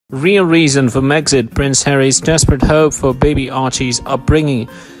Real reason for Megxit: Prince Harry's desperate hope for baby Archie's upbringing.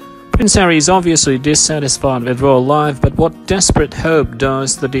 Prince Harry is obviously dissatisfied with royal life, but what desperate hope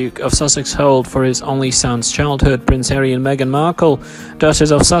does the Duke of Sussex hold for his only son's childhood? Prince Harry and Meghan Markle,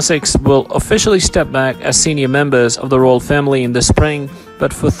 Duchess of Sussex, will officially step back as senior members of the royal family in the spring,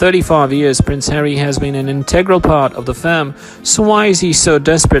 but for 35 years Prince Harry has been an integral part of the fam. So why is he so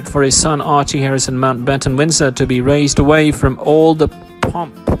desperate for his son Archie Harrison Mountbatten Windsor to be raised away from all the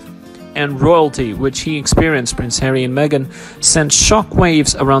pomp and royalty which he experienced? Prince Harry and Meghan sent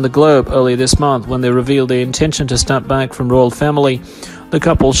shockwaves around the globe earlier this month when they revealed their intention to step back from royal family. The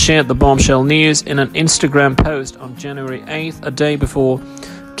couple shared the bombshell news in an Instagram post on January 8th, a day before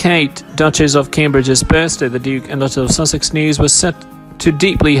Kate, Duchess of Cambridge's birthday. The Duke and Duchess of Sussex news was set to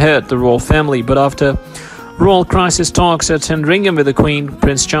deeply hurt the royal family, but after royal crisis talks at Sandringham with the Queen,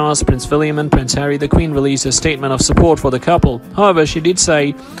 Prince Charles, Prince William and Prince Harry, the Queen released a statement of support for the couple. However, she did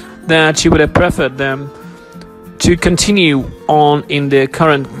say that she would have preferred them to continue on in their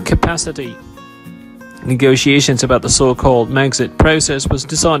current capacity. Negotiations about the so-called Megxit process was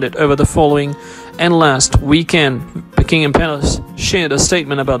decided over the following and last weekend. Buckingham Palace shared a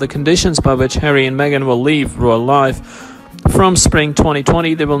statement about the conditions by which Harry and Meghan will leave royal life. From spring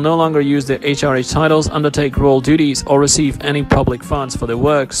 2020, they will no longer use their HRH titles, undertake royal duties, or receive any public funds for their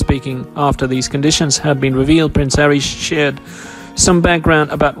work. Speaking after these conditions had been revealed, Prince Harry shared some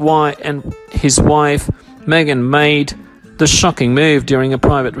background about why and his wife Meghan made the shocking move during a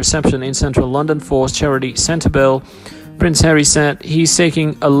private reception in central London for charity Centrebell. Prince Harry said he's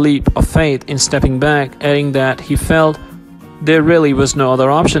taking a leap of faith in stepping back, adding that he felt there really was no other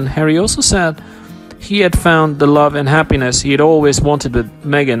option. Harry also said he had found the love and happiness he had always wanted with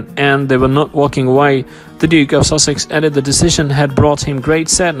Meghan, and they were not walking away. The Duke of Sussex added the decision had brought him great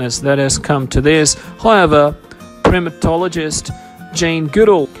sadness that has come to this. However, primatologist Jane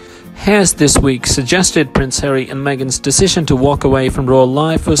Goodall has this week suggested Prince Harry and Meghan's decision to walk away from royal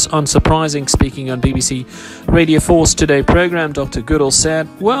life was unsurprising. Speaking on BBC Radio 4's Today programme, Dr. Goodall said,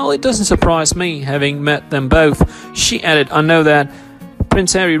 "Well, it doesn't surprise me, having met them both." She added, "I know that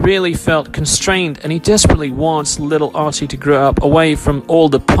Prince Harry really felt constrained and he desperately wants little Archie to grow up away from all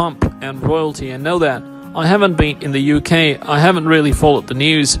the pomp and royalty. I know that. I haven't been in the UK. I haven't really followed the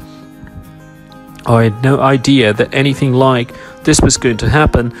news. I had no idea that anything like this was going to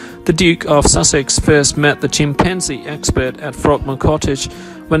happen." The Duke of Sussex first met the chimpanzee expert at Frogmore Cottage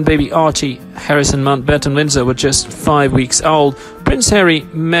when baby Archie Harrison Mountbatten Windsor was just 5 weeks old. Prince Harry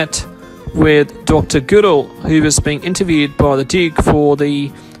met with Dr. Goodall, who was being interviewed by the Duke for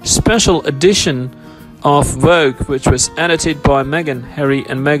the special edition of Vogue, which was edited by Meghan. Harry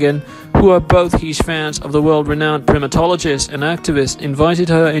and Meghan, who are both huge fans of the world-renowned primatologist and activist, invited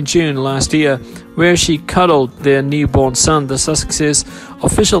her in June last year, where she cuddled their newborn son. The Sussexes'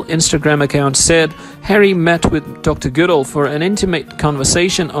 official Instagram account said Harry met with Dr. Goodall for an intimate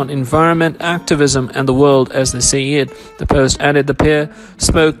conversation on environment, activism, and the world as they see it. The post added the pair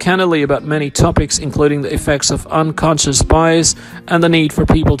spoke candidly about many topics, including the effects of unconscious bias and the need for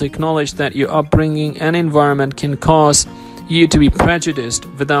people to acknowledge that your upbringing and environment can cause you to be prejudiced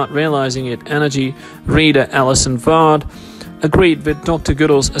without realizing it. Energy reader Alison Vard agreed with Dr.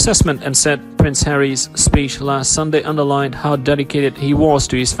 Goodall's assessment and said Prince Harry's speech last Sunday underlined how dedicated he was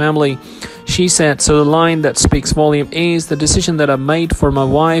to his family. She said, "So the line that speaks volume is, the decision that I made for my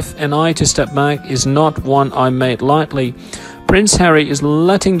wife and I to step back is not one I made lightly. Prince Harry is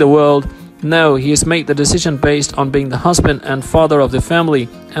letting the world know he has made the decision based on being the husband and father of the family,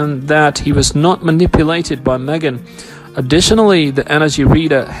 and that he was not manipulated by Meghan." Additionally, the energy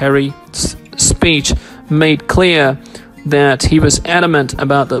reader Harry's speech made clear that he was adamant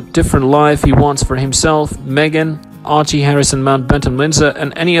about the different life he wants for himself, Meghan, Archie Harrison Mountbatten Windsor,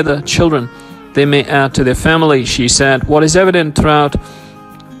 and any other children they may add to their family. She said, "What is evident throughout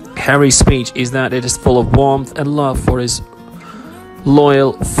Harry's speech is that it is full of warmth and love for his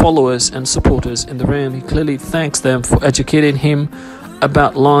loyal followers and supporters in the room. He clearly thanks them for educating him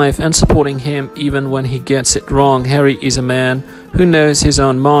about life and supporting him even when he gets it wrong. Harry is a man who knows his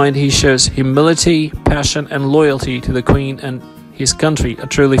own mind. He shows humility, passion and loyalty to the Queen and his country. I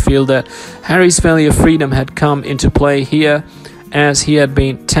truly feel that Harry's value of freedom had come into play here, as he had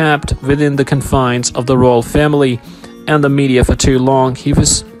been tapped within the confines of the royal family and the media for too long. He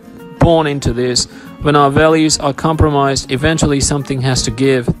was born into this. When our values are compromised, eventually something has to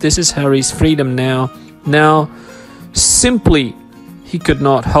give. This is Harry's freedom now. Now, simply, he could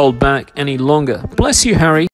not hold back any longer. Bless you, Harry."